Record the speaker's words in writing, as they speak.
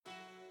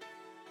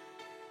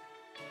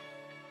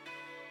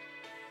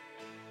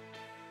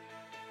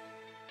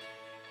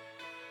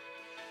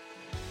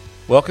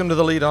Welcome to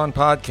the Lead On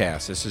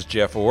Podcast. This is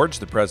Jeff Orge,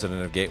 the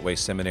president of Gateway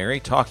Seminary,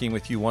 talking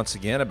with you once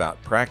again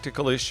about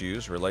practical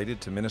issues related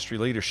to ministry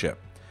leadership.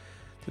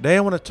 Today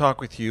I want to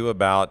talk with you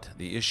about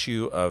the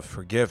issue of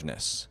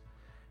forgiveness,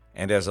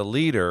 and as a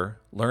leader,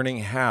 learning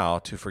how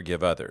to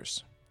forgive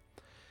others.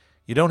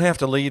 You don't have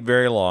to lead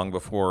very long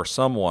before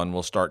someone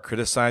will start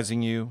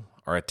criticizing you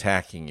or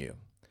attacking you.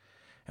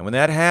 And when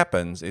that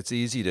happens, it's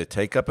easy to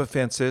take up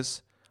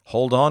offenses,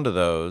 hold on to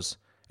those,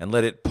 and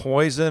let it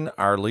poison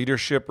our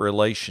leadership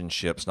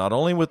relationships, not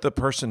only with the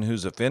person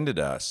who's offended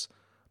us,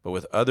 but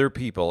with other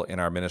people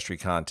in our ministry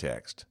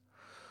context.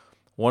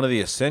 One of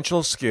the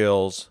essential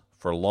skills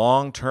for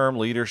long-term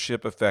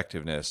leadership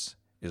effectiveness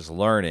is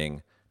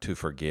learning to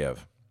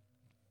forgive.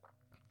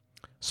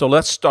 So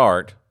let's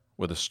start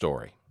with a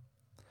story.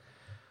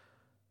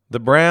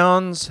 The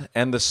Browns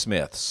and the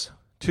Smiths,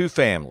 two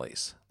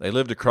families, they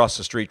lived across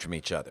the street from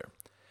each other,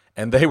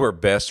 and they were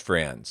best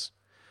friends.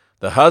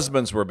 The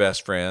husbands were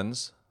best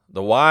friends.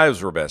 The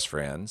wives were best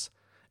friends,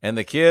 and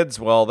the kids,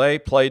 well, they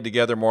played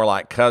together more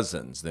like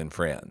cousins than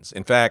friends.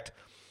 In fact,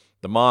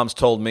 the moms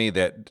told me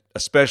that,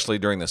 especially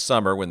during the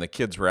summer when the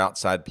kids were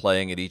outside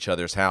playing at each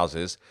other's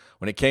houses,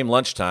 when it came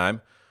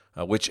lunchtime,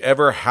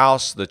 whichever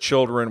house the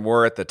children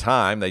were at the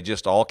time, they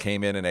just all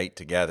came in and ate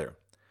together.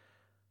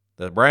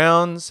 The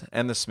Browns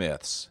and the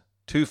Smiths,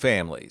 two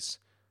families,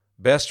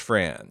 best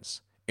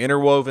friends,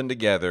 interwoven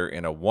together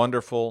in a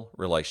wonderful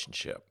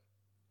relationship.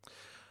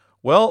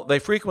 Well, they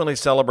frequently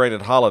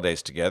celebrated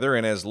holidays together,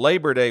 and as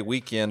Labor Day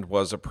weekend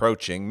was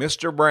approaching,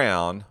 Mr.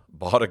 Brown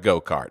bought a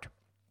go-kart.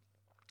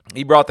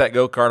 He brought that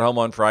go-kart home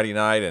on Friday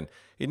night, and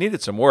it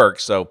needed some work,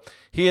 so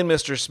he and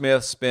Mr.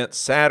 Smith spent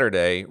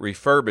Saturday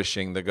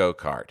refurbishing the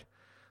go-kart.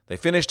 They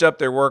finished up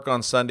their work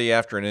on Sunday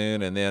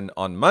afternoon, and then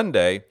on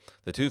Monday,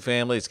 the two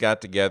families got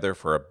together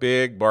for a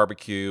big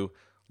barbecue,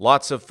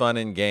 lots of fun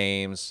and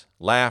games,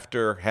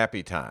 laughter,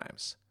 happy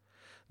times.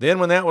 Then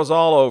when that was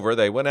all over,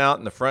 they went out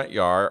in the front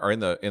yard or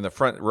in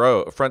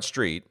the front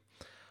street,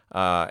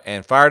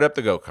 and fired up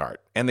the go-kart.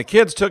 And the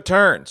kids took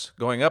turns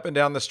going up and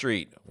down the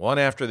street, one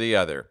after the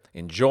other,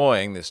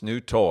 enjoying this new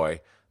toy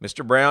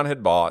Mr. Brown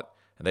had bought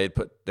and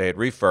they had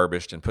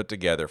refurbished and put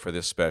together for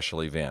this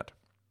special event.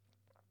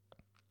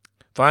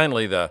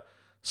 Finally, the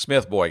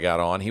Smith boy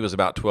got on. He was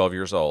about 12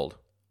 years old.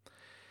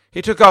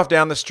 He took off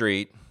down the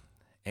street,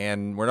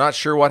 and we're not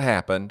sure what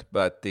happened,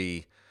 but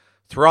the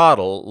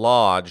throttle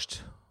lodged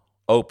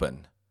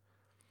open,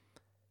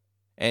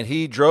 and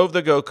he drove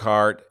the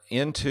go-kart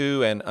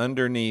into and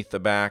underneath the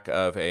back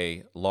of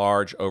a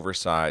large,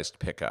 oversized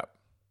pickup.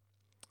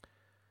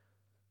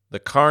 The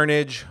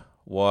carnage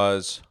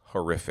was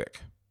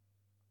horrific.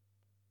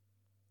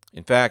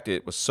 In fact,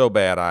 it was so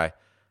bad I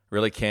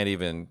really can't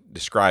even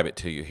describe it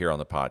to you here on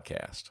the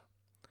podcast.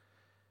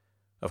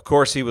 Of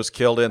course, he was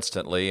killed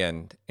instantly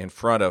and in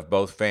front of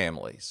both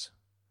families.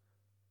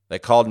 They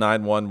called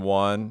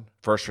 911.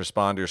 First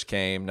responders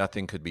came.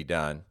 Nothing could be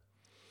done.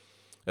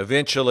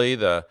 Eventually,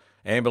 the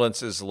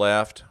ambulances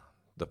left,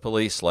 the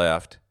police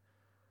left.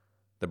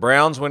 The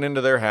Browns went into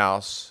their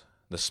house,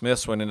 the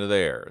Smiths went into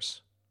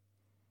theirs.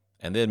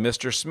 And then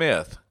Mr.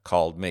 Smith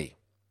called me.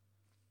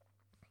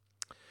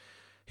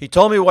 He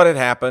told me what had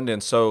happened,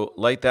 and so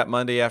late that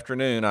Monday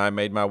afternoon, I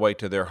made my way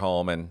to their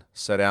home and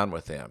sat down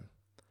with them.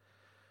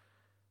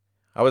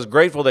 I was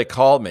grateful they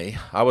called me.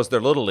 I was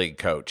their Little League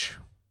coach,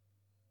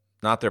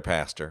 not their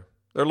pastor,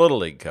 their Little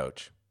League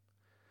coach.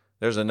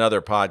 There's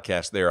another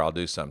podcast there I'll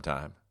do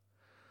sometime.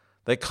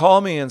 They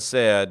called me and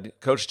said,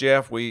 Coach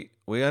Jeff, we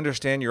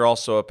understand you're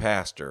also a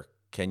pastor.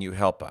 Can you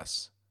help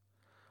us?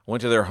 I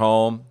went to their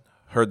home,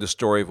 heard the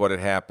story of what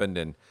had happened,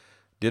 and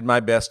did my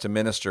best to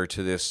minister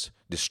to this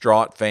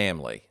distraught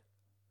family.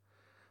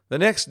 The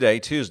next day,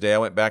 Tuesday, I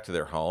went back to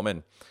their home,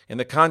 and in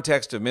the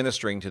context of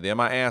ministering to them,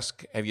 I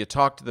asked, have you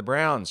talked to the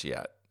Browns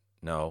yet?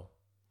 No.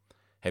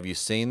 Have you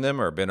seen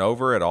them or been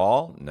over at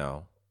all?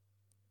 No.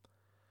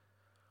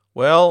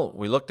 Well,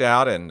 we looked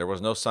out and there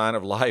was no sign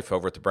of life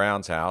over at the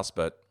Browns' house,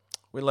 but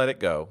we let it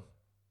go.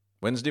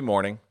 Wednesday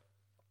morning,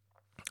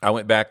 I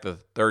went back the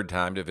third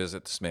time to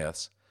visit the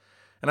Smiths,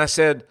 and I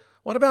said,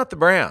 what about the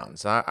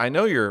Browns? I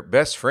know you're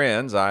best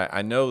friends.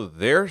 I know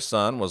their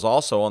son was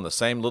also on the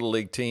same Little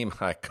League team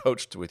I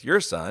coached with your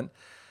son.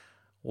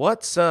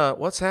 What's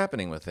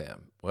happening with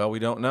them? Well, we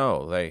don't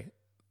know.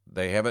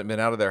 They haven't been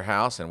out of their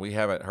house, and we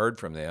haven't heard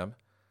from them.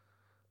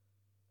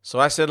 So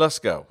I said, let's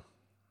go.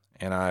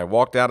 And I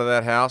walked out of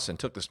that house and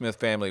took the Smith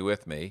family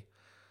with me.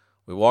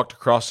 We walked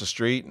across the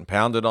street and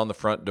pounded on the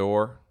front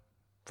door.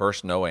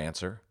 First, no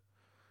answer.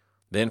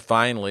 Then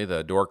finally,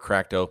 the door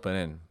cracked open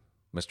and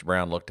Mr.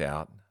 Brown looked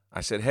out. I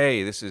said,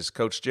 hey, this is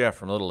Coach Jeff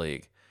from Little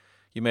League.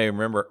 You may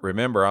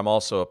remember I'm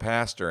also a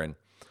pastor, and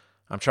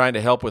I'm trying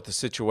to help with the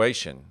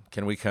situation.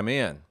 Can we come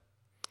in?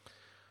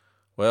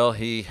 Well,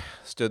 he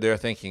stood there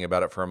thinking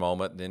about it for a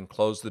moment, then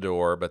closed the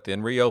door, but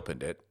then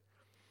reopened it.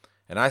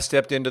 And I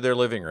stepped into their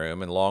living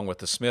room, and along with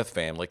the Smith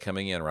family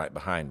coming in right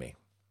behind me.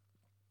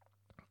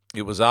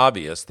 It was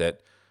obvious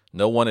that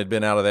no one had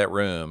been out of that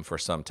room for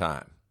some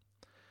time.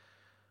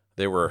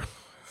 There were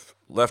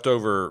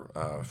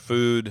leftover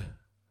food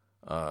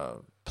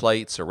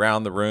plates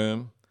around the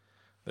room.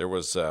 There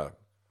was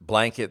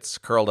blankets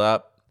curled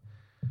up.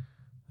 There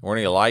weren't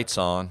any lights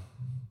on.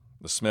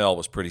 The smell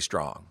was pretty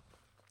strong.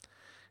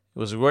 It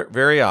was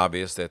very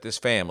obvious that this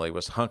family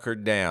was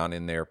hunkered down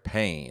in their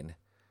pain,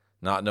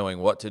 not knowing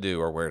what to do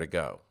or where to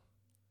go.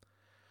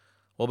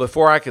 Well,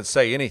 before I could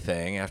say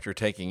anything after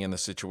taking in the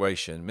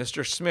situation,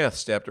 Mr. Smith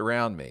stepped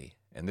around me,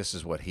 and this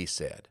is what he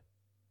said.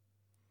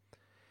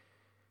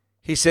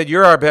 He said,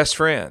 "You're our best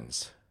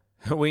friends.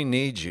 We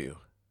need you.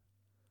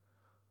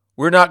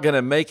 We're not going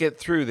to make it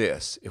through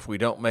this if we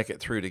don't make it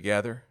through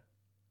together."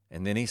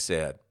 And then he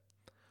said,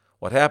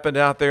 "What happened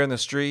out there in the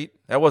street,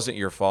 that wasn't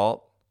your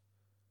fault.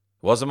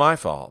 It wasn't my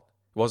fault.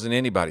 It wasn't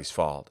anybody's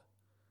fault.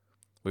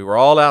 We were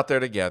all out there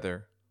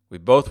together. We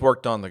both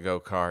worked on the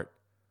go-kart.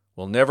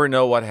 We'll never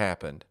know what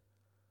happened.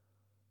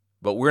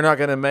 But we're not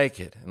going to make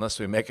it unless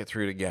we make it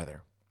through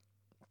together."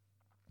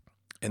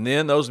 And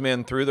then those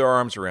men threw their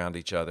arms around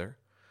each other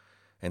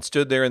and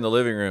stood there in the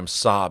living room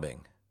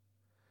sobbing.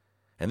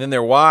 And then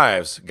their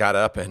wives got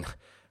up and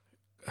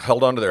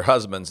held on to their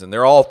husbands, and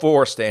they're all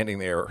four standing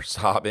there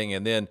sobbing.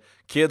 And then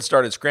kids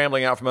started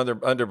scrambling out from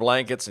under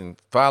blankets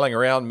and filing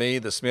around me,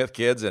 the Smith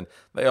kids, and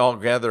they all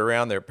gathered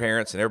around their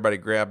parents, and everybody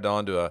grabbed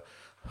onto a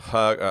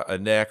hug, a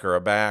neck or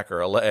a back or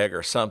a leg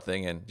or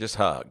something, and just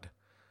hugged.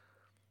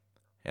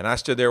 And I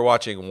stood there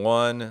watching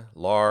one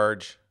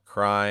large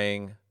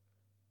crying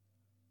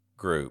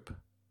group.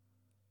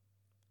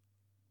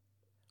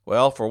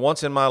 Well, for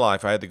once in my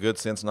life, I had the good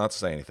sense not to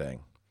say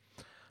anything.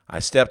 I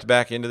stepped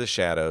back into the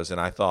shadows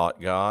and I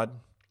thought, God,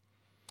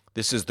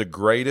 this is the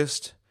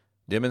greatest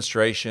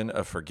demonstration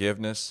of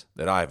forgiveness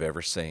that I've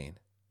ever seen.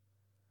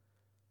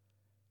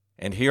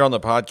 And here on the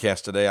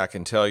podcast today, I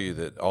can tell you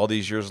that all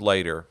these years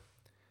later,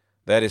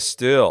 that is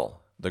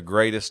still the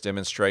greatest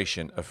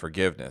demonstration of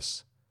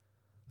forgiveness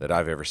that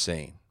I've ever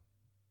seen.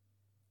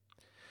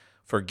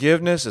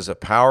 Forgiveness is a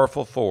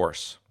powerful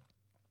force.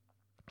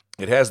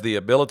 It has the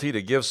ability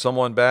to give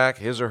someone back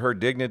his or her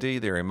dignity,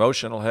 their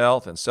emotional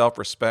health, and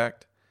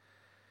self-respect.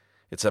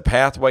 It's a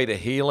pathway to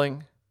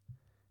healing.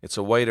 It's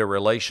a way to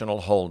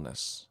relational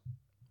wholeness.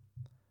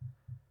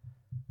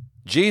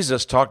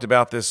 Jesus talked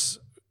about this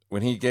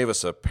when he gave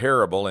us a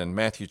parable in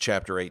Matthew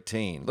chapter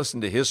 18. Listen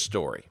to his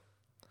story.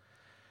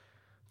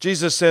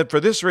 Jesus said, "For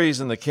this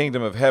reason the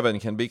kingdom of heaven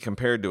can be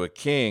compared to a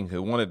king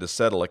who wanted to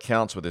settle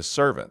accounts with his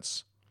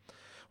servants.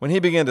 When he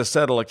began to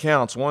settle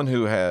accounts, one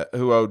who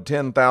owed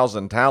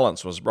 10,000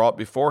 talents was brought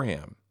before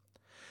him.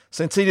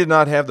 Since he did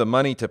not have the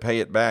money to pay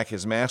it back,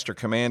 his master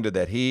commanded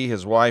that he,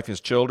 his wife, his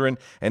children,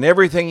 and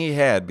everything he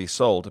had be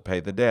sold to pay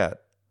the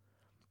debt.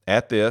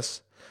 At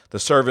this, the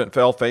servant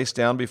fell face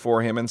down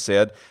before him and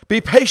said,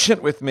 'Be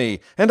patient with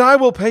me, and I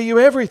will pay you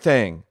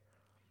everything.'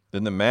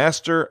 Then the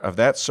master of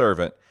that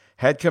servant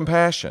had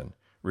compassion,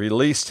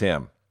 released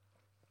him,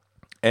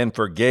 and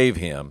forgave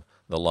him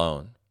the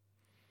loan."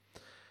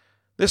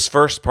 This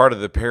first part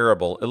of the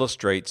parable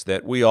illustrates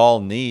that we all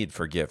need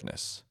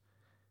forgiveness.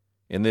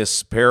 In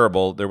this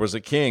parable, there was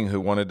a king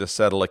who wanted to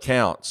settle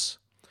accounts.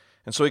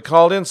 And so he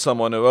called in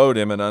someone who owed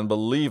him an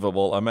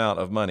unbelievable amount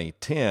of money,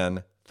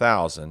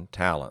 10,000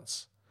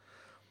 talents.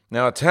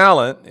 Now, a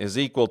talent is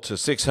equal to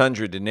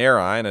 600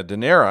 denarii, and a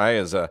denarii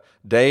is a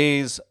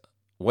day's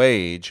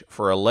wage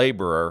for a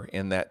laborer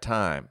in that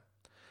time.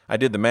 I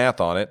did the math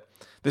on it.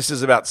 This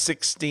is about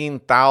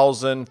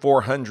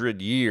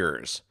 16,400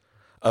 years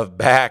of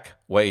back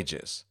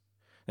wages.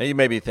 Now, you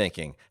may be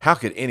thinking, how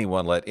could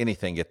anyone let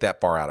anything get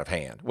that far out of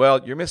hand?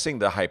 Well, you're missing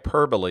the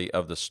hyperbole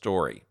of the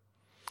story.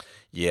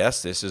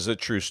 Yes, this is a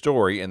true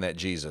story in that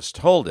Jesus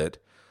told it,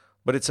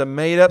 but it's a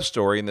made-up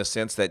story in the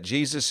sense that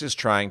Jesus is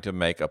trying to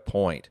make a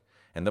point.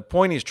 And the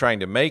point he's trying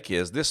to make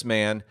is this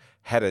man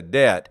had a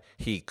debt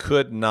he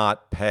could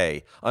not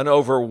pay, an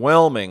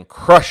overwhelming,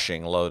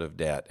 crushing load of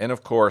debt. And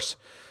of course,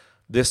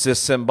 this is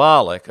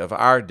symbolic of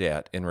our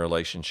debt in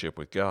relationship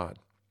with God.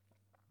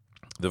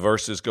 The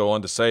verses go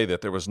on to say that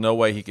there was no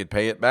way he could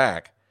pay it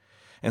back.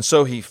 And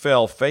so he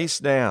fell face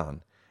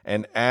down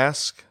and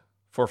asked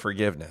for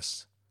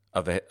forgiveness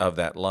of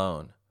that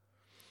loan.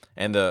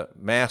 And the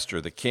master,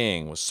 the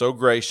king, was so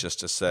gracious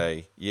to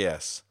say,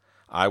 "Yes,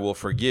 I will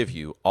forgive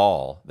you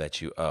all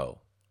that you owe."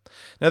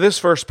 Now, this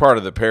first part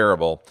of the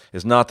parable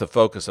is not the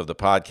focus of the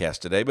podcast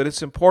today, but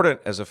it's important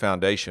as a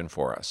foundation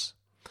for us.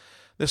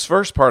 This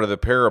first part of the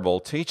parable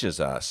teaches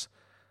us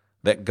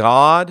that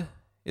God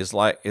is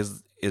like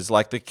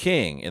the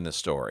king in the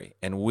story,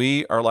 and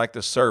we are like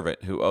the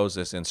servant who owes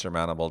this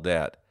insurmountable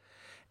debt.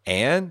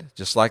 And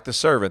just like the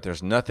servant,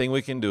 there's nothing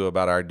we can do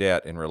about our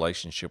debt in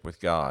relationship with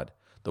God.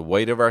 The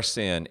weight of our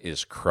sin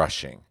is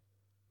crushing.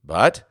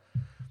 But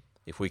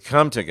if we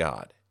come to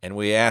God and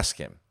we ask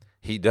him,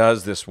 he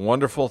does this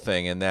wonderful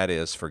thing, and that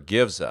is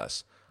forgives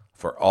us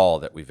for all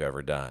that we've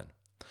ever done.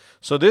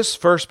 So this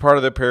first part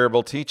of the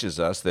parable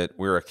teaches us that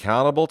we're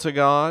accountable to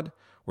God,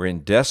 we're in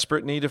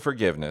desperate need of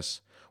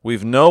forgiveness,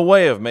 we've no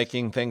way of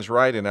making things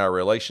right in our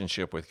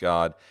relationship with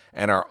God,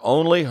 and our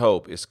only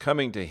hope is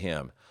coming to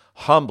him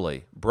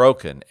humbly,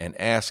 broken, and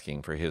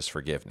asking for his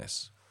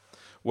forgiveness.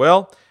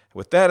 Well,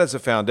 With that as a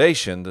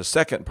foundation, the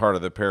second part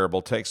of the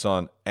parable takes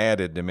on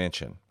added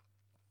dimension.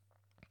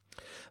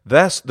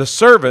 Thus the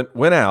servant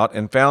went out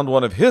and found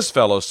one of his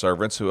fellow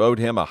servants who owed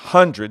him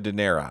 100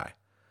 denarii.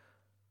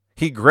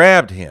 He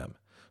grabbed him,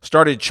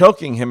 started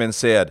choking him, and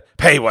said,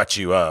 "Pay what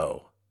you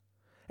owe."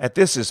 At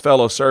this his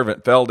fellow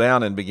servant fell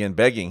down and began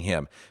begging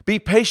him, "Be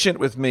patient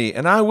with me,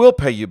 and I will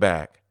pay you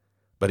back."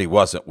 But he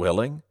wasn't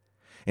willing.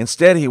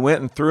 Instead, he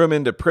went and threw him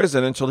into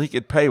prison until he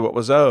could pay what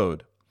was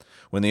owed.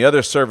 When the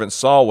other servants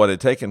saw what had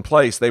taken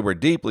place, they were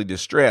deeply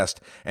distressed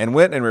and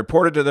went and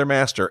reported to their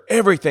master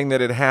everything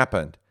that had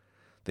happened.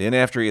 Then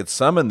after he had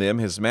summoned them,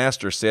 his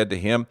master said to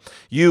him,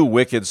 "You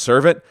wicked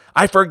servant,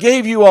 I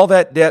forgave you all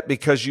that debt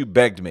because you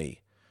begged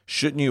me.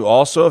 Shouldn't you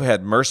also have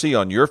had mercy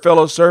on your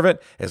fellow servant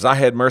as I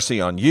had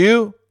mercy on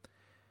you?"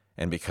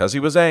 And because he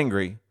was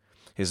angry,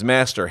 his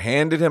master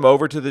handed him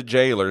over to the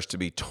jailers to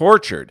be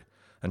tortured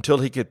until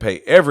he could pay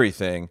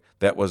everything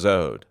that was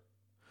owed.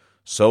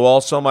 So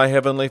also my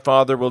heavenly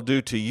Father will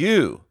do to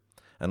you,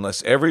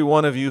 unless every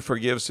one of you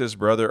forgives his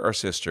brother or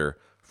sister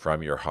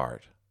from your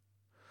heart.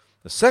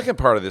 The second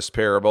part of this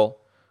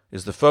parable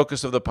is the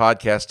focus of the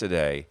podcast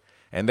today,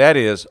 and that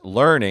is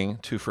learning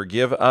to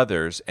forgive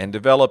others and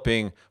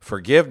developing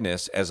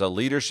forgiveness as a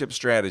leadership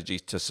strategy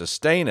to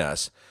sustain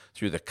us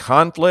through the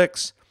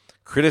conflicts,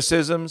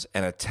 criticisms,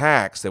 and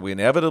attacks that we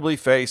inevitably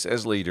face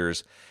as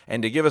leaders,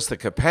 and to give us the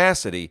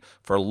capacity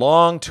for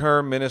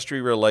long-term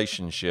ministry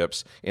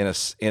relationships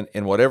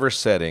in whatever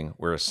setting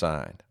we're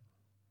assigned.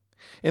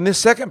 In this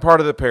second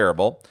part of the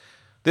parable,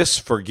 this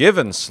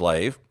forgiven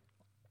slave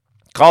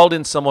called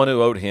in someone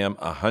who owed him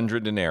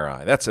 100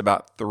 denarii. That's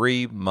about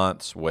 3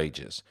 months'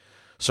 wages.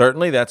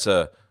 Certainly that's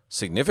a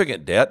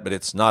significant debt, but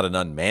it's not an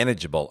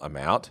unmanageable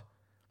amount.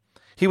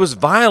 He was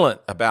violent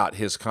about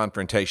his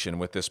confrontation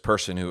with this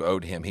person who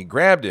owed him. He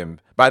grabbed him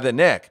by the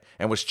neck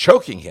and was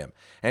choking him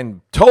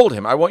and told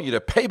him, "I want you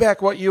to pay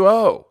back what you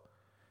owe."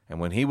 And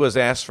when he was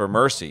asked for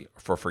mercy,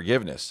 for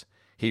forgiveness,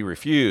 he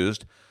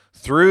refused,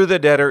 threw the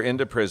debtor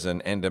into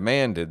prison, and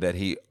demanded that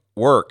he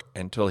work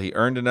until he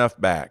earned enough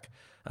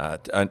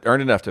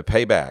to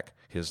pay back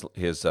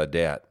his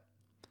debt.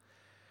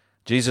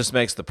 Jesus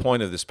makes the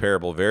point of this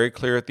parable very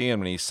clear at the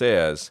end when he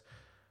says,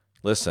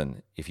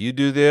 "Listen, if you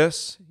do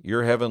this,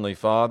 your heavenly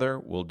Father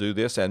will do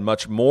this and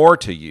much more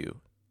to you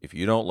if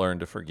you don't learn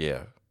to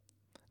forgive."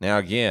 Now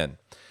again,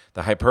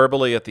 the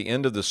hyperbole at the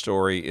end of the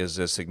story is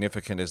as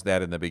significant as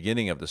that in the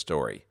beginning of the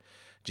story.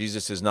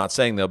 Jesus is not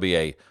saying there'll be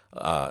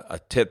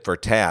a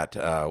tit-for-tat,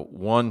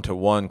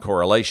 one-to-one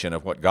correlation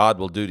of what God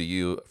will do to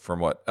you from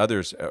what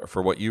others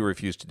for what you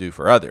refuse to do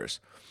for others.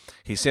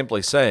 He's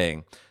simply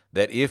saying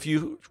that if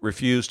you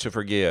refuse to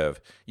forgive,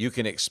 you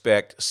can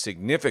expect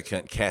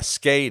significant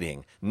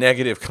cascading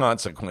negative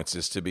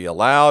consequences to be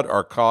allowed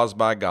or caused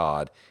by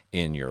God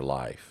in your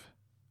life.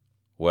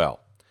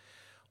 Well,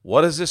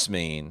 what does this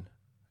mean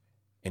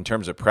in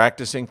terms of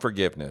practicing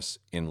forgiveness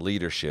in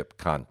leadership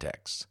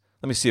contexts?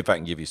 Let me see if I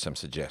can give you some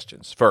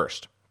suggestions.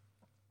 First,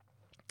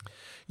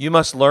 you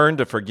must learn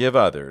to forgive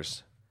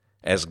others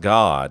as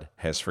God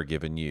has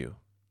forgiven you.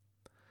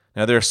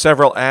 Now, there are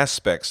several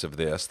aspects of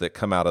this that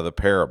come out of the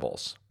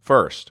parables.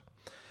 First,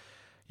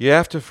 you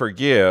have to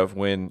forgive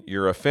when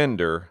your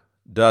offender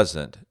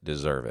doesn't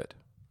deserve it.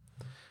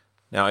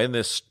 Now, in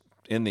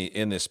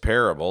this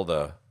parable,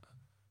 the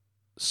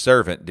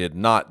servant did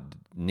not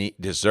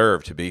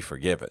deserve to be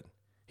forgiven.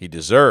 He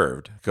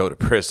deserved to go to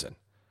prison,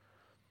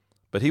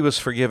 but he was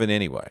forgiven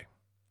anyway.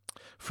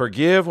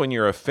 Forgive when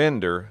your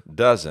offender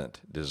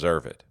doesn't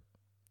deserve it.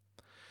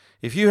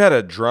 If you had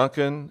a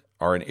drunken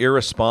or an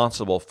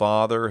irresponsible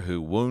father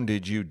who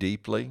wounded you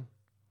deeply,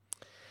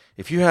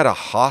 if you had a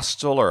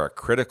hostile or a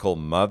critical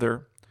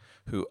mother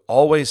who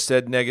always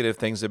said negative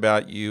things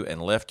about you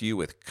and left you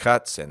with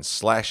cuts and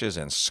slashes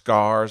and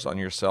scars on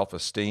your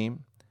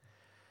self-esteem,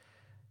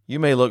 you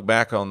may look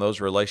back on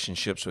those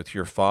relationships with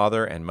your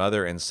father and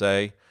mother and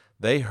say,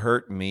 "They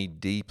hurt me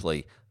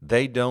deeply.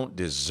 They don't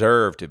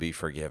deserve to be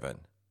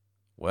forgiven."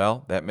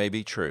 Well, that may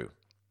be true,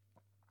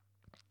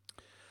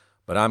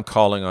 but I'm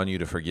calling on you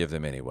to forgive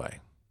them anyway,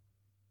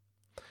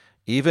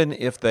 even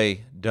if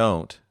they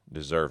don't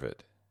deserve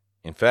it.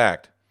 In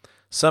fact,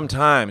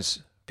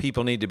 sometimes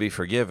people need to be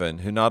forgiven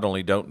who not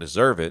only don't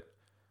deserve it,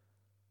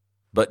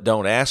 but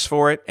don't ask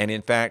for it, and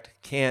in fact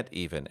can't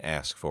even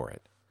ask for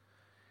it.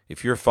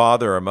 If your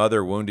father or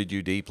mother wounded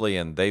you deeply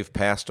and they've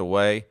passed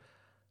away,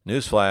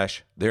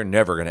 newsflash, they're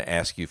never going to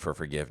ask you for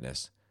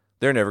forgiveness.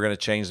 They're never going to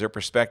change their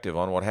perspective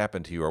on what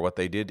happened to you or what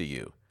they did to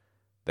you.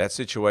 That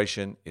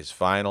situation is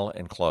final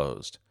and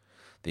closed.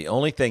 The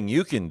only thing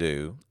you can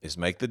do is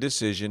make the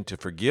decision to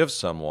forgive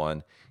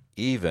someone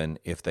even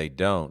if they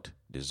don't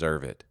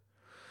deserve it.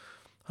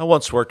 I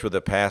once worked with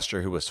a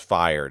pastor who was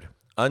fired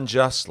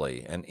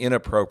unjustly and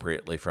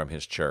inappropriately from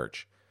his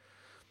church.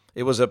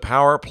 It was a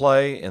power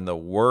play in the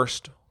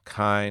worst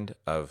kind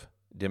of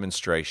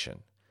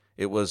demonstration.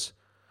 It was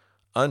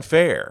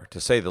unfair,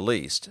 to say the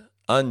least,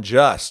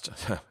 unjust,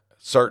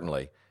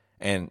 certainly,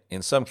 and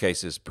in some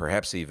cases,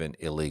 perhaps even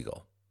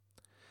illegal.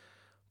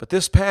 But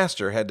this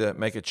pastor had to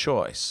make a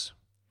choice.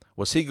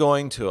 Was he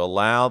going to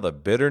allow the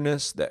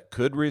bitterness that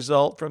could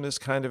result from this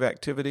kind of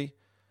activity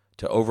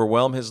to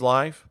overwhelm his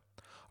life?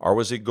 Or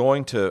was he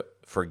going to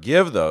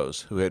forgive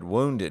those who had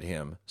wounded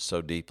him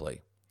so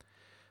deeply?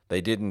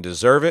 They didn't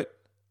deserve it.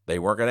 They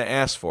weren't going to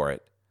ask for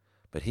it.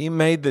 But he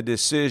made the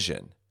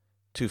decision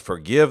to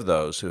forgive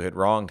those who had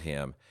wronged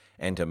him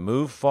and to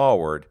move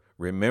forward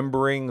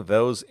remembering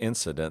those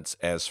incidents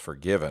as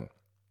forgiven.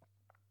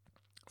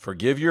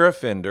 Forgive your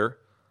offender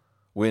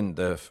when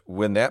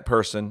that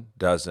person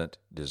doesn't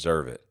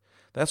deserve it.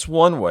 That's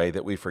one way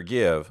that we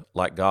forgive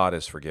like God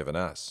has forgiven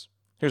us.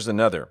 Here's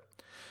another.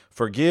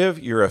 Forgive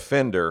your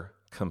offender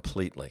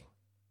completely.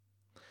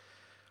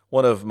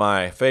 One of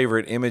my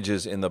favorite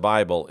images in the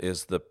Bible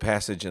is the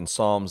passage in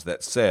Psalms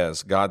that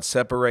says, God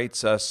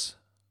separates us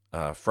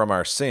from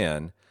our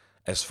sin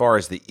as far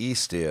as the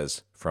east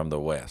is from the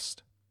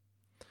west.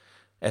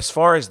 As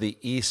far as the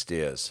east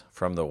is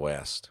from the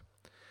west.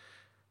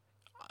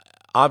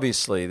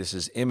 Obviously, this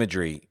is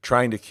imagery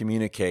trying to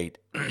communicate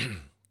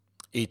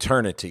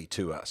eternity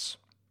to us.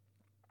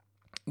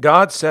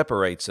 God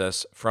separates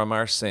us from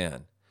our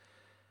sin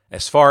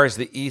as far as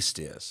the east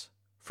is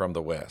from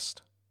the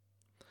west.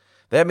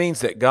 That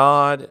means that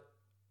God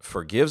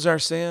forgives our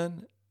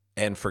sin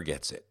and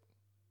forgets it.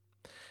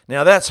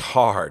 Now, that's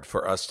hard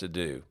for us to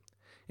do.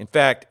 In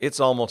fact,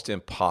 it's almost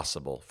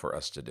impossible for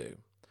us to do.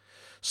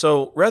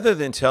 So rather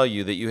than tell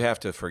you that you have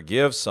to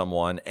forgive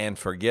someone and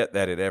forget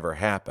that it ever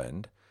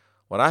happened,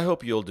 what I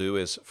hope you'll do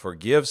is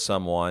forgive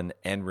someone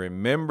and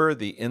remember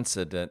the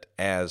incident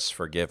as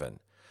forgiven,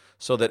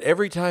 so that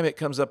every time it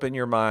comes up in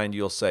your mind,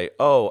 you'll say,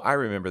 oh, I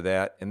remember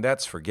that, and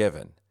that's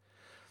forgiven.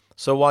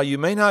 So while you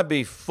may not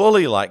be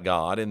fully like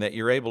God in that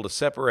you're able to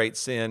separate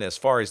sin as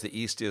far as the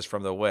east is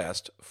from the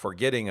west,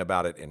 forgetting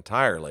about it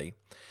entirely,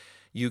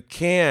 you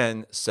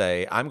can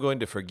say, I'm going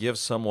to forgive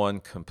someone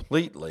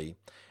completely,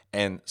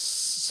 and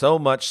so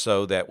much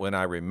so that when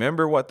I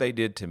remember what they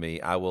did to me,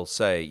 I will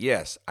say,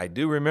 yes, I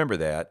do remember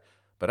that,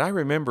 but I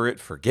remember it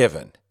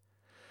forgiven.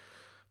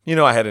 You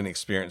know, I had an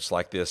experience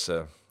like this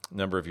a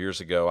number of years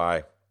ago.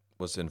 I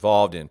was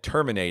involved in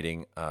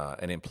terminating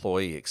an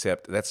employee,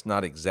 except that's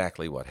not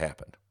exactly what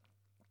happened.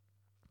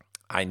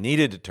 I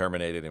needed to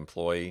terminate an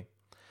employee,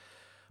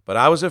 but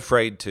I was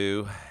afraid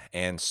to,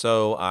 and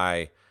so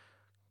I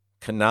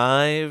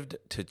connived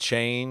to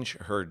change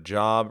her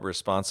job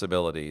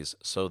responsibilities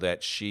so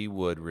that she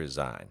would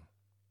resign.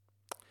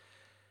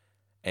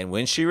 And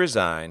when she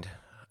resigned,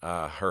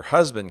 her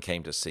husband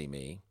came to see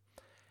me,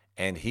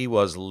 and he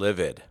was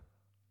livid.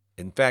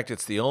 In fact,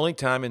 it's the only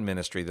time in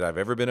ministry that I've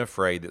ever been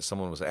afraid that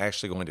someone was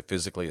actually going to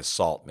physically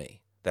assault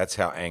me. That's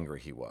how angry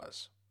he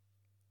was.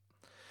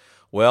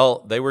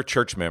 Well, they were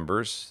church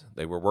members.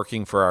 They were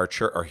working for our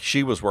church, or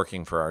she was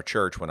working for our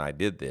church when I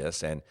did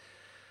this, and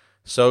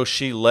so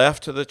she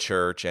left the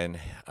church,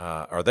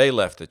 or they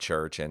left the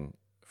church, and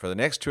for the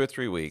next 2 or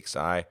 3 weeks,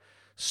 I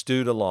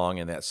stewed along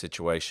in that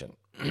situation.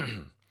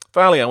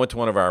 Finally, I went to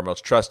one of our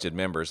most trusted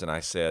members, and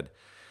I said,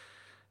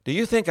 do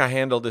you think I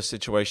handled this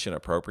situation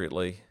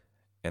appropriately?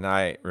 And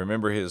I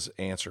remember his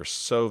answer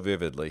so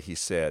vividly. He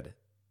said,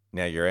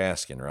 now you're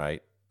asking,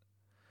 right?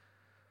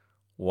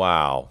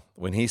 Wow.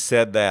 When he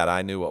said that,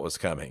 I knew what was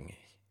coming.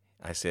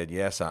 I said,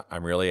 yes,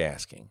 I'm really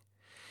asking.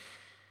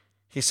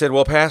 He said,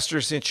 well, Pastor,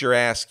 since you're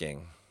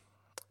asking,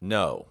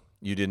 no,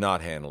 you did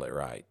not handle it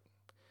right.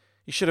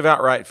 You should have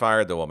outright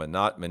fired the woman,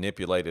 not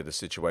manipulated a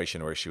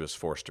situation where she was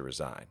forced to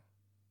resign.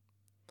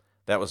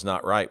 That was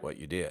not right what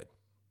you did.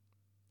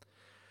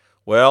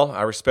 Well,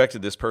 I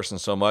respected this person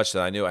so much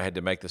that I knew I had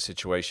to make the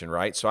situation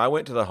right. So I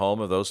went to the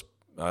home of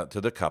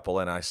to the couple,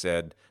 and I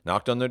said,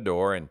 knocked on their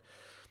door, and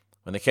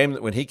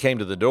when he came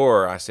to the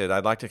door, I said,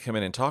 I'd like to come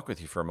in and talk with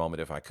you for a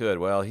moment if I could.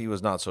 Well, he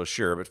was not so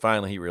sure, but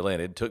finally he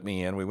relented, took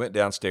me in. We went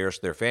downstairs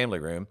to their family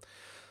room.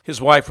 His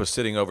wife was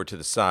sitting over to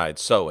the side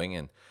sewing,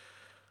 and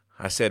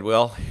I said,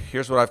 well,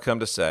 here's what I've come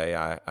to say.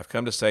 I've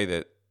come to say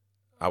that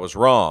I was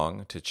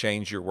wrong to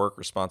change your work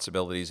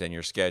responsibilities and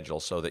your schedule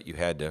so that you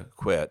had to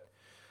quit.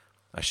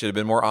 I should have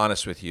been more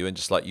honest with you and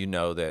just let you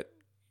know that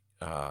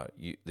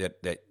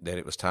that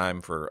it was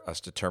time for us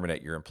to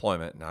terminate your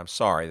employment, and I'm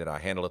sorry that I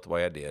handled it the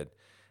way I did.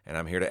 And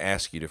I'm here to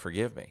ask you to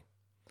forgive me.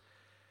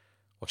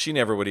 Well, she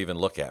never would even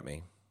look at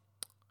me.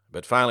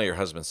 But finally her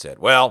husband said,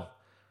 well,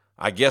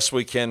 I guess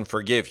we can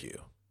forgive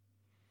you.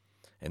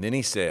 And then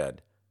he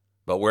said,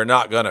 but we're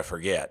not going to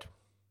forget.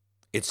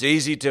 It's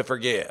easy to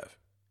forgive.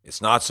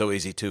 It's not so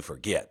easy to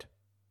forget.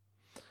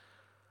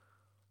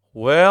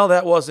 Well,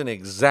 that wasn't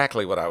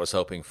exactly what I was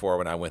hoping for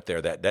when I went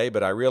there that day,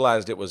 but I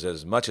realized it was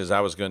as much as I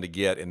was going to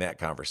get in that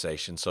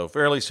conversation. So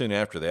fairly soon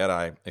after that,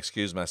 I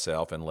excused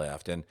myself and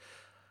left. And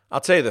I'll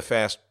tell you the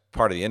fast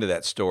part of the end of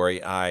that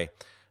story. I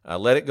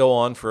let it go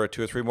on for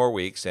 2 or 3 more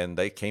weeks, and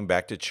they came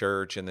back to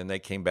church, and then they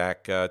came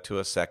back to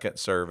a second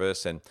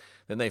service, and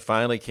then they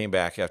finally came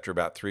back after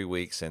about 3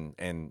 weeks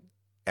and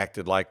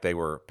acted like they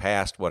were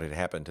past what had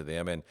happened to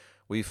them. And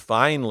we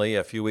finally,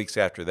 a few weeks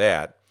after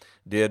that,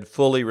 did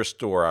fully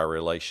restore our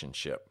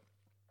relationship.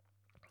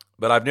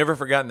 But I've never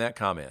forgotten that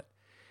comment.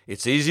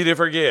 It's easy to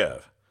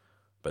forgive,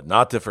 but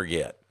not to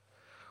forget.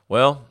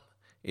 Well,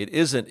 It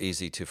isn't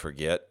easy to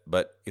forget,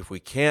 but if we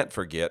can't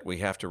forget, we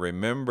have to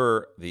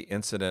remember the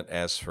incident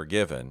as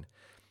forgiven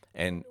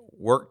and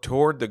work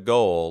toward the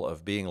goal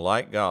of being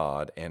like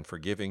God and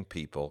forgiving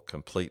people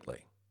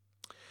completely.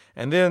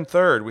 And then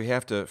third, we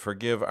have to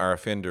forgive our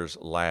offenders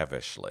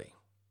lavishly.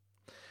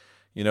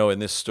 You know, in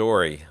this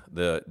story,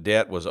 the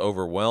debt was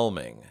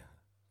overwhelming.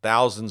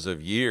 Thousands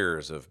of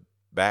years of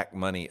back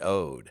money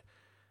owed.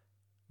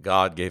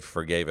 God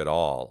forgave it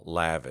all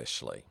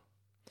lavishly.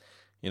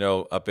 You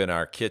know, up in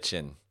our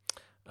kitchen,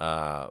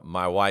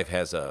 my wife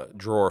has a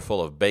drawer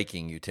full of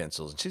baking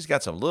utensils, and she's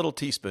got some little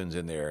teaspoons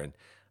in there,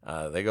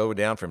 and they go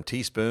down from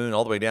teaspoon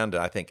all the way down to,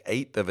 I think,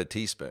 eighth of a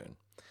teaspoon.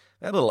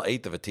 That little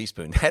eighth of a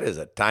teaspoon, that is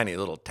a tiny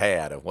little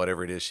tad of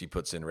whatever it is she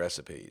puts in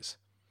recipes.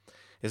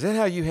 Is that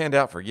how you hand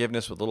out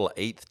forgiveness, with a little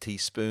eighth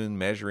teaspoon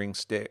measuring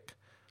stick,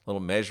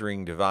 little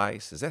measuring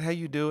device? Is that how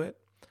you do it?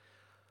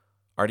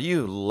 Or do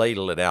you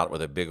ladle it out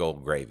with a big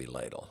old gravy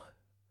ladle?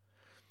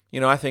 You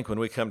know, I think when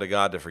we come to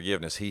God to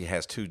forgiveness, He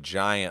has two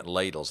giant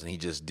ladles, and He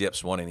just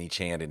dips one in each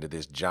hand into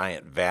this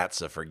giant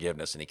vats of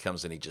forgiveness, and He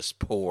comes and He just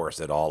pours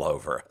it all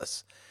over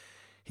us.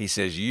 He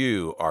says,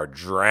 you are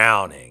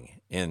drowning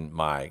in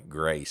my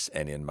grace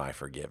and in my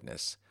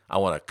forgiveness. I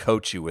want to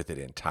coat you with it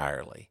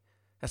entirely.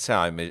 That's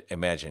how I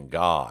imagine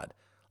God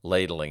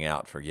ladling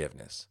out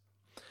forgiveness.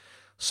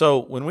 So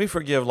when we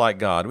forgive like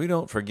God, we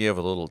don't forgive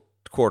a little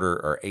quarter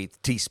or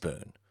eighth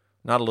teaspoon,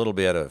 not a little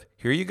bit of,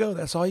 here you go,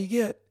 that's all you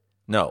get.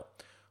 No,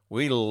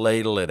 we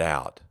ladle it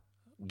out,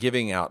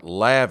 giving out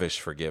lavish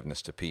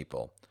forgiveness to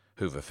people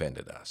who've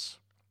offended us.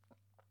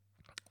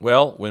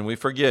 Well, when we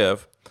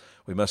forgive,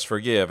 we must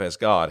forgive as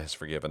God has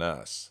forgiven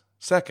us.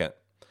 Second,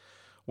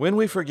 when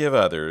we forgive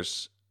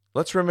others,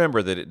 let's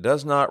remember that it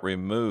does not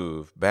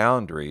remove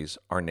boundaries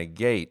or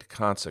negate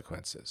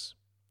consequences.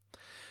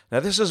 Now,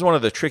 this is one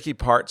of the tricky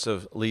parts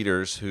of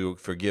leaders who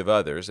forgive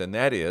others, and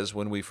that is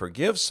when we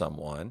forgive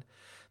someone,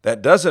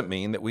 that doesn't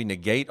mean that we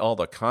negate all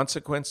the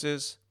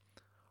consequences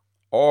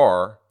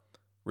or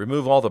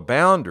remove all the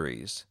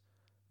boundaries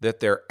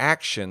that their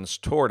actions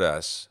toward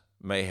us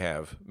may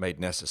have made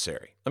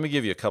necessary. Let me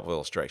give you a couple of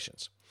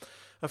illustrations.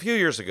 A few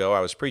years ago, I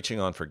was preaching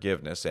on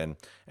forgiveness, and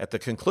at the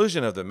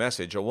conclusion of the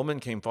message, a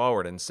woman came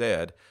forward and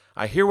said,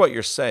 I hear what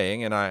you're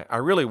saying, and I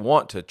really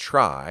want to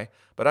try,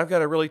 but I've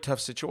got a really tough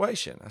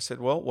situation. I said,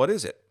 well, what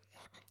is it?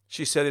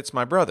 She said, it's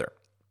my brother.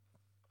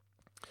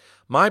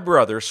 My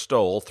brother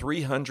stole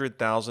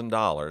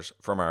 $300,000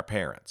 from our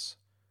parents.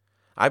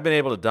 I've been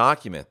able to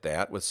document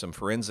that with some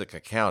forensic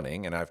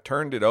accounting, and I've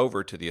turned it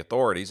over to the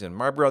authorities, and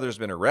my brother's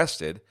been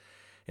arrested,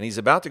 and he's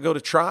about to go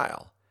to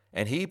trial,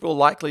 and he will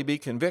likely be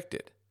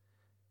convicted.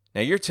 Now,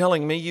 you're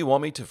telling me you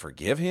want me to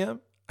forgive him?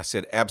 I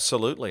said,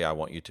 absolutely, I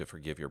want you to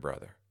forgive your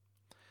brother.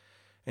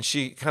 And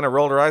she kind of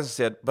rolled her eyes and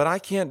said, but I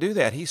can't do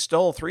that. He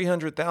stole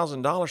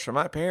 $300,000 from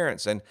my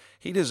parents, and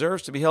he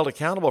deserves to be held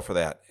accountable for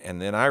that.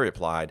 And then I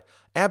replied,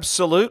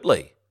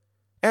 absolutely.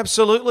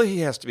 Absolutely,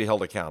 he has to be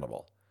held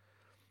accountable.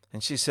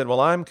 And she said,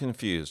 well, I'm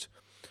confused.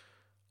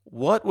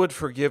 What would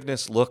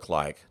forgiveness look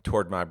like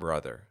toward my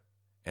brother?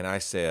 And I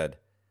said,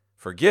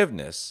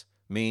 forgiveness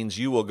means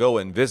you will go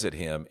and visit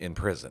him in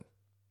prison.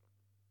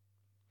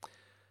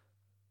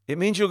 It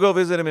means you'll go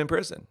visit him in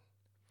prison.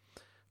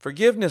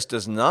 Forgiveness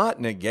does not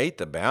negate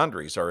the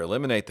boundaries or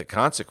eliminate the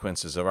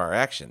consequences of our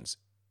actions.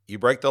 You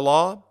break the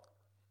law,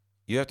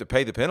 you have to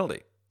pay the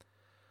penalty.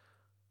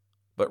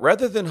 But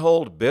rather than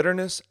hold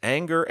bitterness,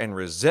 anger, and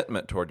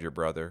resentment toward your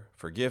brother,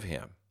 forgive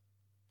him.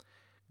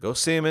 Go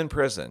see him in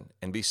prison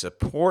and be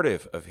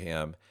supportive of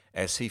him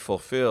as he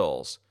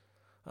fulfills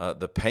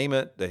the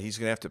payment that he's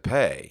going to have to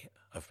pay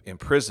of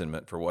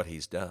imprisonment for what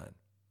he's done.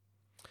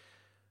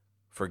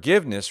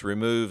 Forgiveness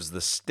removes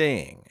the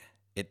sting.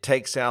 It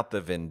takes out the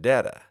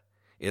vendetta.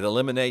 It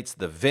eliminates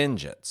the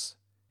vengeance.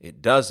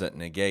 It doesn't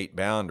negate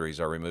boundaries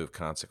or remove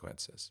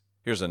consequences.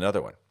 Here's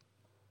another one.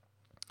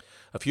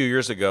 A few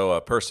years ago, a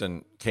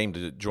person came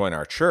to join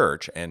our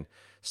church and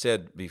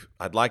said,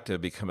 I'd like to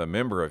become a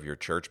member of your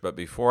church, but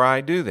before I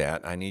do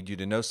that, I need you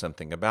to know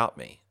something about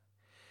me.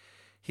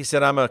 He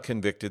said, I'm a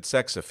convicted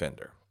sex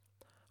offender.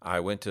 I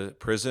went to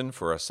prison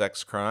for a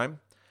sex crime.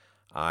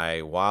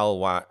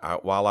 While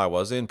I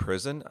was in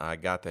prison, I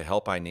got the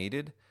help I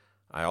needed.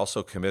 I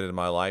also committed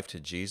my life to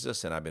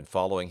Jesus, and I've been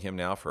following him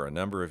now for a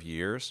number of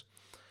years.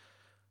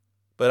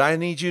 But I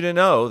need you to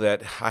know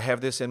that I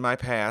have this in my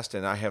past,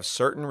 and I have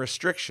certain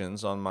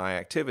restrictions on my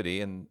activity,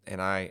 and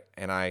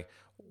I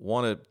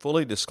want to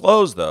fully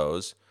disclose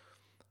those,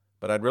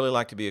 but I'd really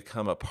like to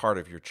become a part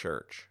of your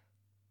church.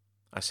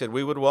 I said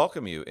we would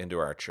welcome you into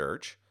our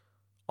church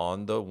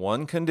on the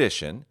one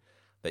condition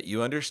that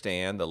you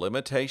understand the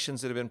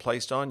limitations that have been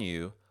placed on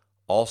you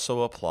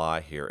also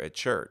apply here at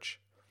church.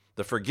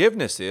 The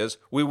forgiveness is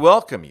we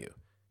welcome you.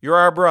 You're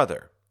our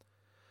brother.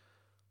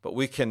 But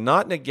we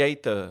cannot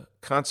negate the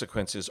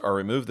consequences or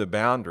remove the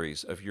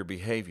boundaries of your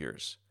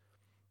behaviors.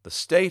 The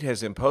state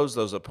has imposed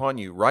those upon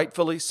you,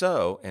 rightfully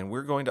so, and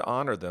we're going to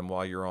honor them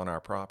while you're on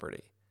our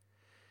property.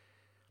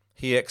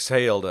 He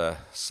exhaled a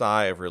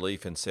sigh of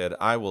relief and said,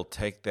 I will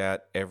take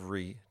that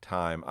every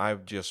time. I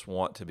just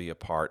want to be a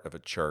part of a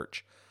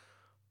church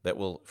that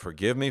will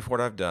forgive me for what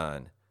I've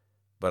done,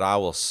 but I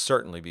will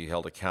certainly be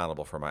held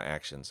accountable for my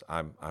actions.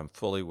 I'm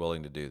fully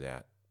willing to do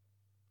that.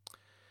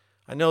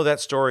 I know that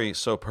story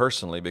so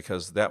personally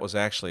because that was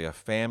actually a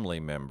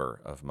family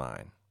member of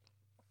mine.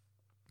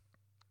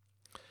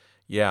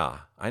 Yeah,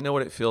 I know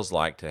what it feels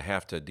like to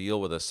have to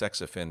deal with a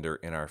sex offender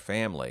in our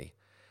family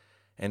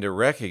and to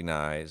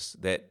recognize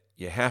that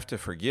you have to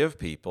forgive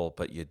people,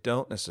 but you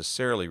don't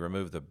necessarily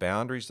remove the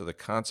boundaries or the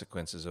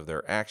consequences of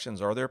their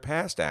actions or their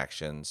past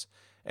actions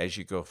as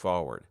you go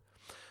forward.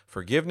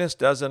 Forgiveness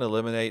doesn't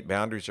eliminate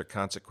boundaries or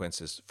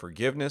consequences.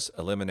 Forgiveness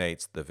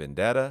eliminates the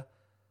vendetta,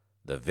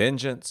 the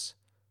vengeance,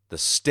 the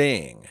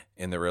sting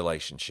in the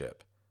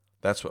relationship.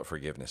 That's what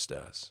forgiveness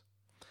does.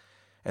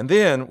 And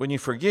then when you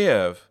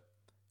forgive,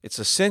 it's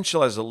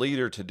essential as a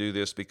leader to do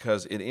this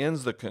because it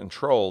ends the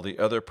control the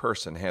other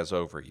person has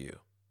over you.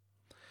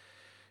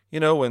 You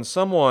know, when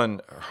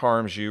someone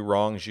harms you,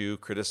 wrongs you,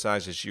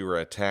 criticizes you, or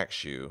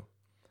attacks you,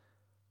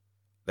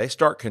 they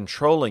start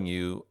controlling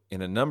you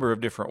in a number of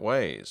different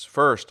ways.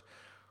 First,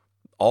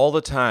 all the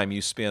time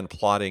you spend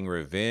plotting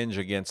revenge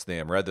against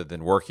them rather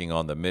than working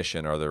on the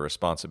mission or the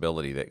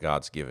responsibility that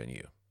God's given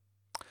you.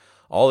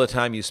 All the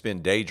time you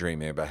spend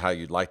daydreaming about how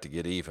you'd like to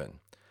get even,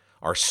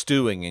 or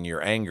stewing in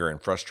your anger and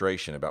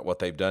frustration about what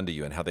they've done to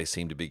you and how they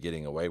seem to be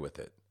getting away with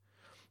it.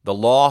 The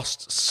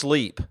lost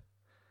sleep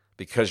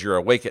because you're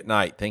awake at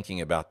night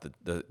thinking about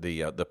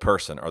the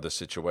person or the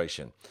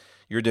situation.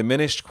 Your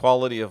diminished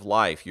quality of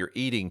life, you're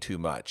eating too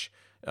much,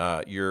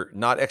 you're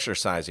not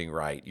exercising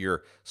right,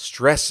 you're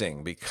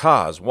stressing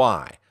because,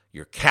 why?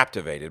 You're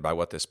captivated by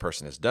what this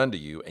person has done to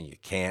you and you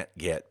can't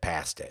get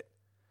past it.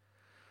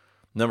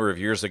 A number of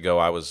years ago,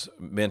 I was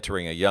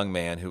mentoring a young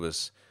man who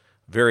was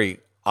very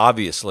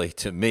obviously,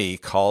 to me,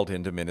 called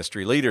into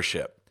ministry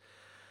leadership.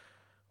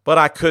 But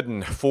I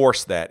couldn't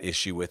force that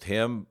issue with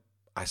him.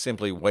 I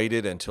simply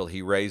waited until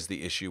he raised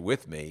the issue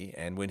with me,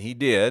 and when he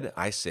did,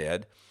 I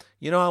said,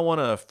 I want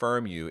to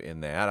affirm you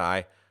in that.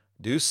 I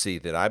do see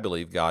that I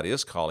believe God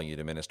is calling you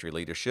to ministry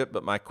leadership,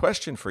 but my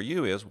question for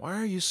you is, why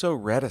are you so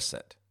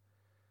reticent?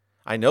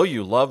 I know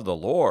you love the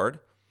Lord.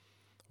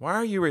 Why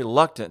are you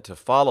reluctant to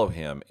follow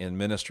him in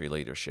ministry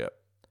leadership?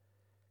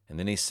 And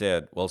then he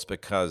said, well, it's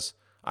because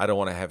I don't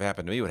want to have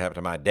happen to me what happened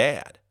to my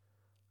dad.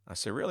 I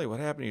said, really? What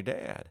happened to your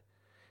dad?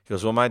 He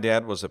goes, well, my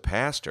dad was a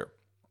pastor,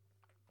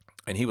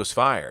 and he was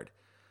fired.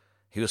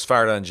 He was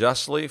fired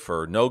unjustly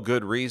for no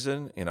good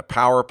reason in a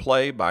power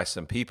play by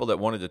some people that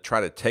wanted to try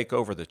to take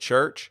over the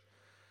church.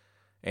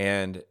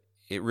 And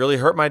it really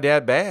hurt my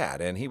dad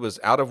bad. And he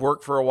was out of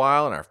work for a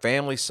while, and our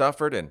family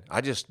suffered, and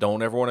I just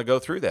don't ever want to go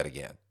through that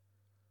again.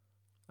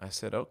 I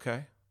said,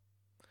 okay.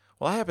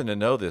 Well, I happen to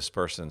know this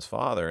person's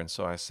father, and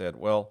so I said,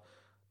 well,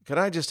 could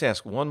I just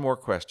ask one more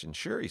question?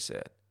 Sure, he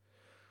said.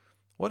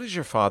 What is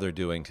your father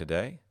doing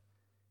today?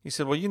 He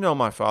said, well, you know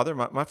my father.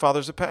 My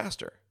father's a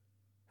pastor.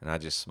 And I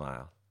just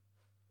smiled.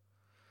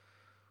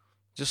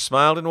 Just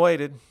smiled and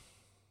waited.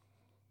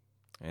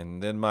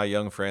 And then my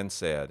young friend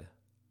said,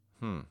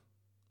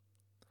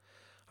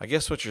 I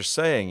guess what you're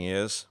saying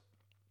is,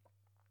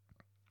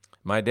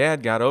 my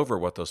dad got over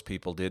what those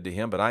people did to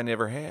him, but I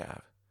never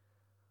have.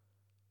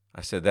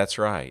 I said, that's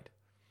right.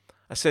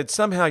 I said,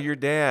 somehow your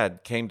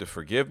dad came to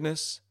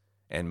forgiveness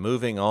and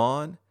moving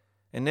on,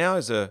 and now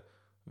is a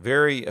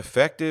very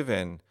effective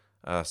and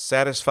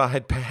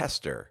satisfied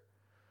pastor,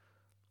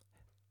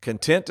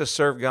 content to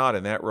serve God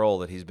in that role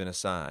that he's been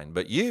assigned.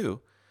 But you're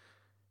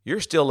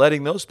still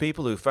letting those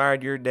people who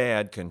fired your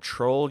dad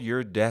control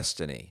your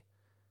destiny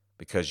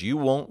because you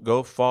won't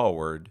go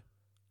forward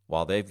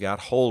while they've got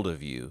hold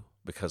of you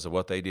because of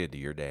what they did to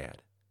your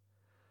dad.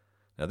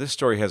 Now, this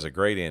story has a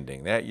great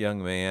ending. That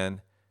young man,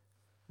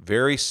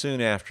 very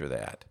soon after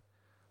that,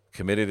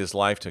 committed his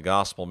life to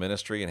gospel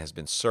ministry and has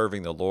been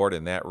serving the Lord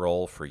in that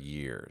role for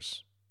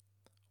years.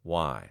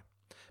 Why?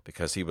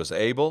 Because he was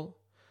able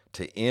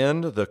to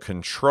end the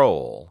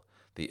control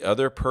the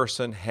other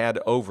person had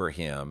over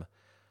him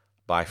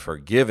by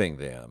forgiving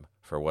them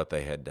for what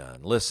they had done.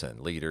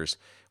 Listen, leaders,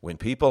 when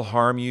people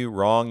harm you,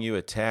 wrong you,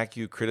 attack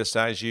you,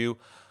 criticize you,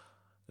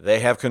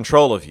 they have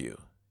control of you.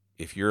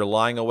 If you're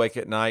lying awake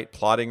at night,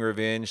 plotting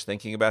revenge,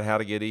 thinking about how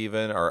to get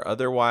even, or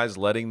otherwise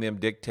letting them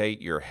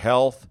dictate your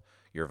health,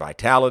 your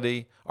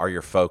vitality, or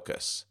your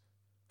focus,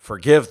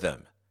 forgive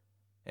them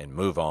and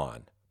move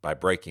on by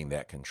breaking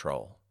that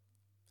control.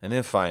 And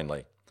then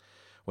finally,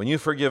 when you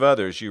forgive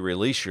others, you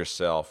release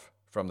yourself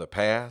from the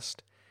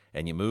past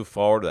and you move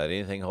forward without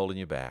anything holding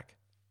you back.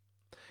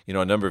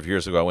 A number of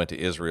years ago, I went to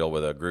Israel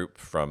with a group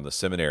from the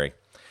seminary.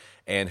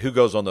 And who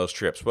goes on those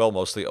trips? Well,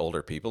 mostly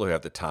older people who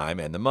have the time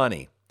and the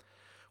money.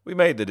 We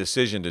made the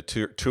decision to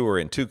tour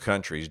in 2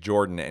 countries,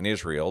 Jordan and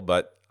Israel,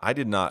 but I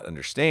did not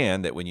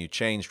understand that when you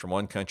changed from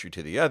one country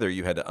to the other,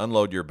 you had to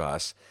unload your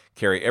bus,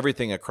 carry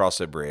everything across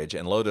a bridge,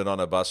 and load it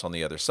on a bus on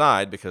the other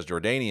side because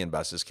Jordanian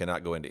buses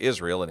cannot go into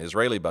Israel and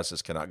Israeli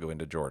buses cannot go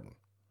into Jordan.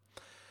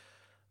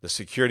 The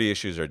security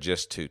issues are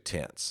just too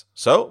tense.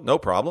 So, no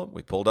problem.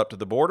 We pulled up to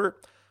the border.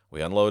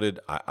 We unloaded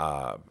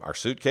our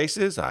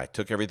suitcases. I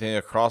took everything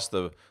across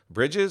the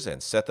bridges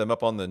and set them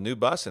up on the new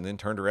bus and then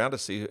turned around to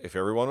see if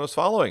everyone was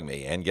following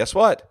me. And guess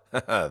what?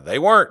 They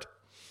weren't.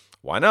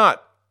 Why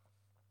not?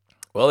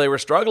 Well, they were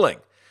struggling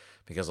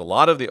because a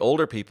lot of the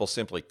older people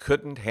simply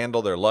couldn't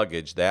handle their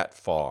luggage that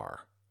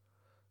far.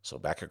 So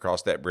back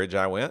across that bridge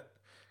I went,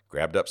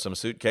 grabbed up some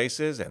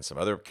suitcases and some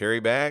other carry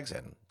bags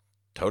and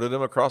toted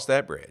them across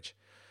that bridge.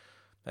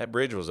 That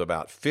bridge was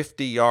about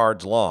 50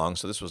 yards long,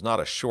 so this was not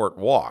a short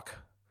walk.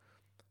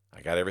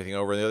 I got everything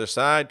over on the other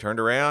side, turned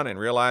around, and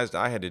realized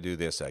I had to do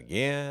this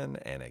again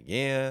and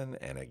again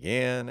and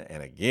again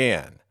and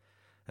again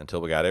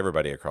until we got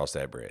everybody across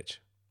that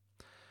bridge.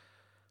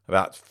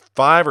 About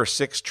 5 or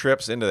 6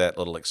 trips into that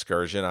little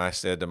excursion, I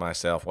said to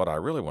myself, what I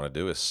really want to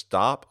do is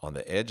stop on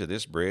the edge of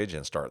this bridge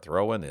and start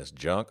throwing this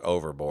junk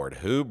overboard.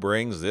 Who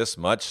brings this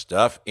much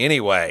stuff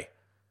anyway?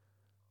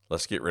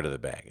 Let's get rid of the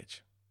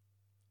baggage.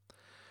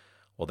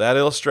 Well, that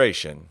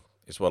illustration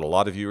is what a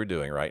lot of you are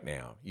doing right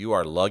now. You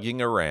are lugging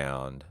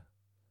around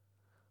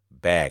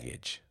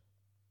baggage.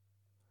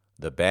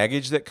 The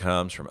baggage that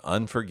comes from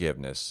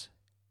unforgiveness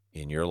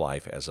in your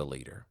life as a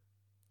leader.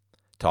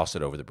 Toss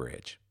it over the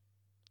bridge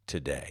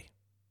today.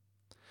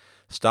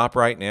 Stop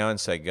right now and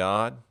say,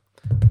 God,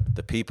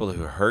 the people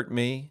who hurt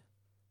me,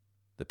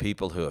 the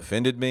people who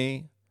offended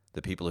me,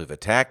 the people who've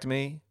attacked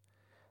me,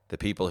 the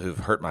people who've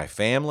hurt my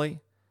family,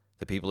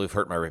 the people who've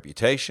hurt my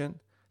reputation,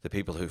 the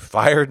people who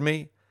fired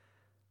me.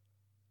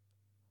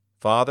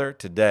 Father,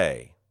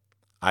 today,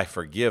 I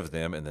forgive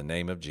them in the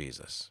name of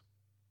Jesus.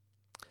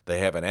 They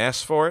haven't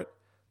asked for it.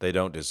 They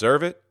don't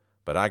deserve it,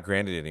 but I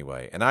grant it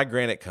anyway. And I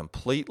grant it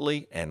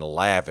completely and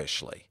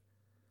lavishly.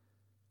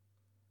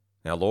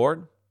 Now,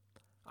 Lord,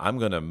 I'm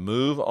going to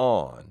move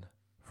on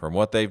from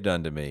what they've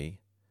done to me,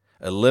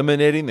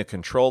 eliminating the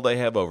control they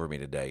have over me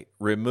today.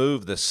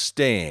 Remove the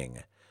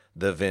sting,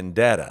 the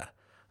vendetta,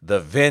 the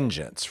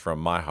vengeance from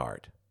my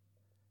heart.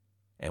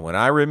 And when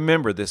I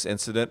remember this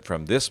incident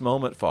from this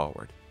moment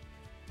forward,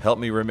 help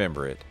me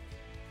remember it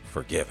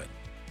forgiven.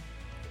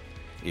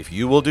 If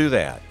you will do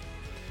that,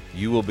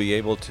 you will be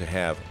able to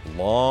have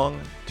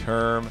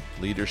long-term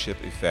leadership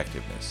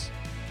effectiveness.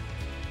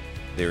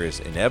 There is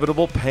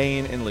inevitable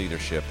pain in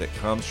leadership that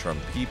comes from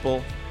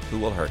people who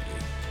will hurt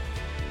you.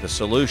 The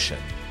solution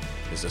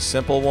is a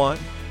simple one,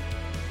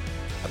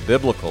 a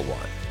biblical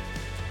one.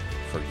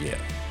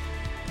 Forgive.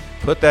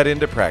 Put that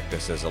into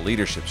practice as a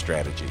leadership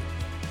strategy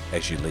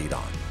as you lead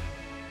on.